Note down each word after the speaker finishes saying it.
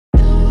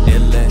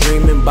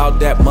talking about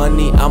that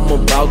money I'm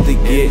about to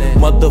get.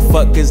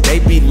 Motherfuckers, they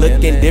be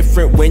looking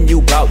different when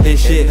you bout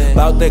this shit.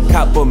 Bout the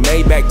cop a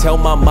Maybach, tell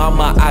my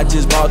mama I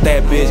just bought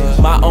that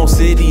bitch. My own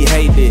city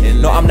hate it,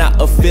 no I'm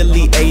not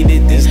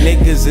affiliated. These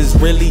niggas is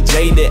really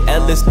jaded.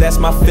 Ellis, that's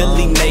my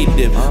Philly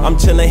native. I'm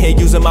chillin' here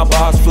using my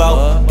boss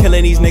flow,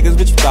 killing these niggas,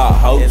 bitch you thought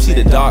ho. See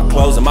the dark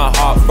clothes and my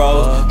heart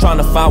froze, trying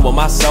to find what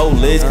my soul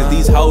is, cause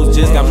these hoes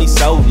just got me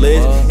so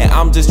lit. And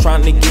I'm just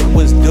trying to get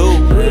what's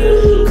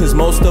due, cause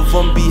most of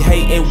them be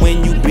hating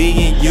when you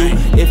being you.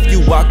 If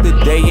you walk the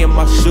day in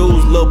my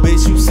shoes, little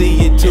bitch, you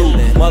see it too.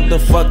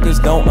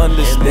 Motherfuckers don't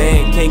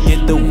understand, can't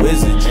get the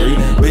wizardry.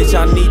 Bitch,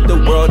 I need the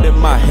world in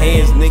my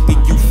hands, nigga,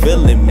 you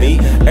feeling me?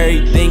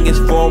 Everything is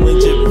foreign,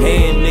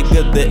 Japan,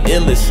 nigga, the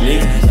illest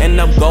sneaks. And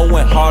I'm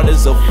going hard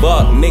as a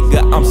fuck,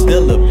 nigga, I'm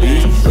still a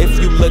beast. If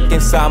you look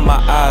inside my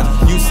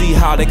eyes, you see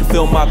how they can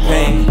feel my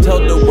pain. Tell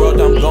the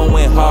world I'm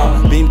going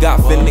hard, Beam got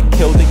finna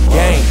kill the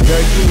game.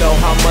 Girl, you know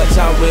how much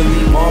I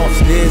really want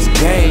this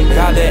game.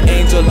 Got an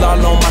angel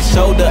all on my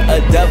shoulder, a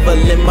devil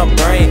in my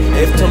brain.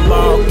 If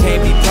tomorrow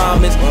can't be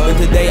promised, then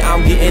today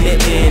I'm getting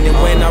it in. And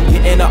when I'm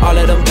getting all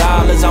of them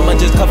dollars, I'ma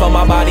just cover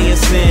my body in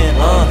sin.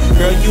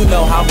 Girl, you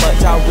know how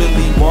much I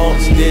really want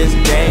this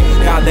game.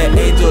 Got that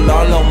angel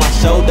all on my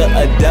shoulder,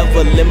 a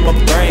devil in my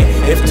brain.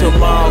 If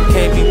tomorrow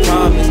can't be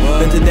promised,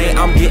 then today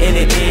I'm getting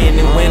it in.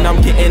 And when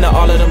I'm getting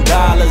all of them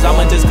dollars,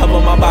 I'ma just cover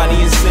my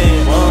body in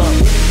sin.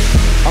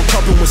 I'm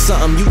coping with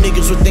something, you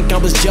niggas would think I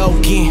was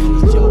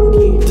joking.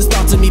 This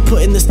thoughts of me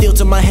putting the steel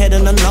to my head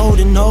and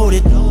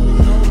unloaded.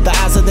 The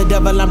eyes of the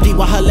devil, I'm deep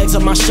while her legs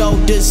on my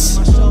shoulders.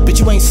 Bitch,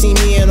 you ain't seen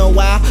me in a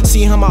while.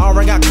 See how my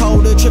aura got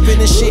colder, tripping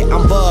and shit,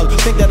 I'm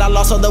bugged. Think that I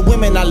lost all the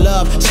women I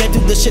love. Straight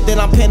through the shit that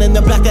I'm penning,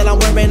 the black that I'm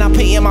wearing, I'm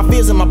painting my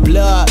fears in my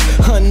blood.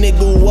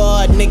 Nigga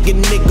what,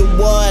 nigga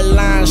what?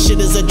 Lying shit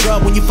is a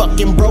drug when you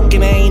fucking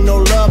broken, there ain't no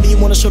love. And you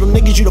wanna show them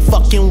niggas you the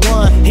fucking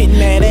one. Hitting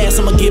that ass,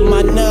 I'ma get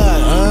my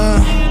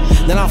nut,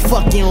 then I'll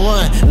fucking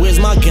run. Where's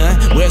my gun?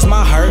 Where's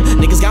my hurt?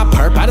 Niggas got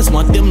perp, I just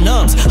want them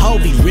numbs.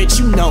 Hovey rich,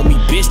 you know me,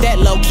 bitch. That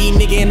low-key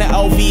nigga in the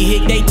OV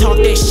hit. They talk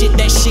that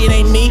shit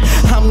ain't me.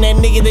 I'm that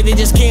nigga that they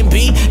just can't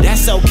be.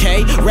 That's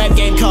okay. Rap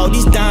game cold,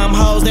 these dime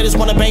hoes that just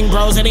wanna bang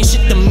bros, that ain't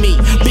shit to me.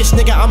 Bitch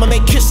nigga, I'ma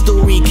make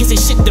history, kiss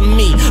ain't shit to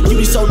me.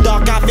 Beauty so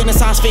dark, I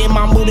fantasize, fit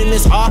my mood in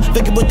this art.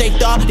 Thinking what they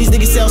thought, these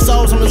niggas sell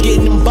souls, I'm just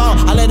getting them ball.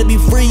 I let it be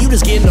free, you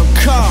just getting a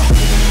car.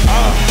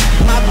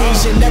 My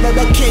vision never,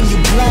 but can you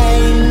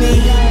blame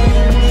me?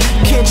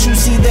 Can't you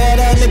see that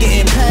a nigga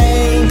in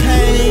pain?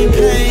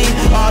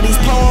 All these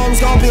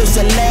poems gon' build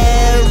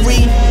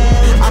salary.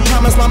 I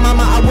promised my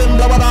mama I wouldn't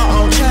blow it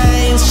all on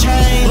change.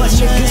 But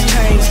niggas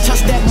change,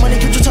 touch that money,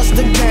 could you touch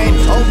the game?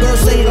 Old girls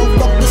say don't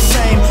fuck the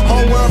same.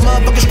 Whole world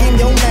motherfuckers scream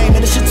your name,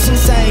 and the shit's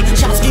insane.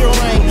 Shots get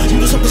rain, you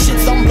just hope the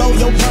shits don't blow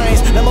your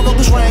brains. Let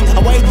motherfuckers ring,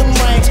 I wave them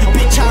rings.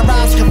 Bitch, I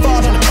rise, can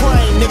fall in the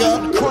crane,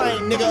 nigga.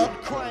 Crane, nigga.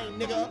 Crane,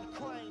 nigga.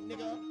 Crane,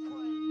 nigga.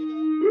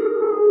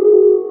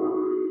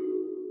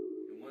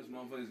 Once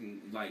motherfuckers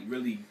can like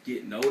really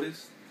get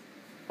noticed,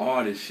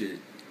 all this shit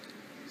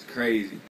is crazy.